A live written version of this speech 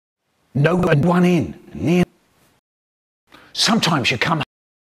No one in. Sometimes you come.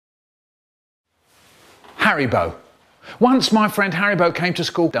 Haribo. Once my friend Haribo came to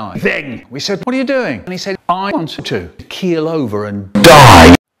school, died. Then we said, "What are you doing?" And he said, "I wanted to keel over and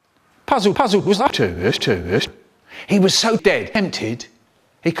die." Puzzled was that too. He was so dead, tempted,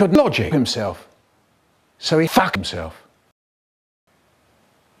 he couldn't logic himself. So he fucked himself.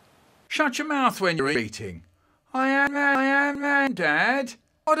 Shut your mouth when you're eating. I am, Dad.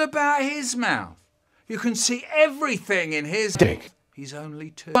 What about his mouth? You can see everything in his dick. He's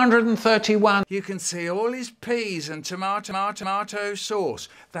only 231. You can see all his peas and tomato sauce.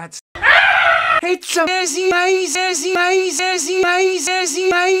 That's... It's amazing.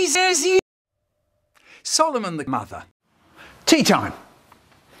 Solomon the mother. Tea time.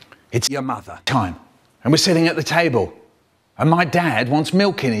 It's your mother. Time. And we're sitting at the table. And my dad wants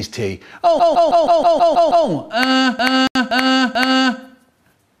milk in his tea.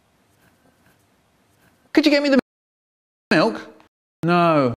 Could you get me the milk? No.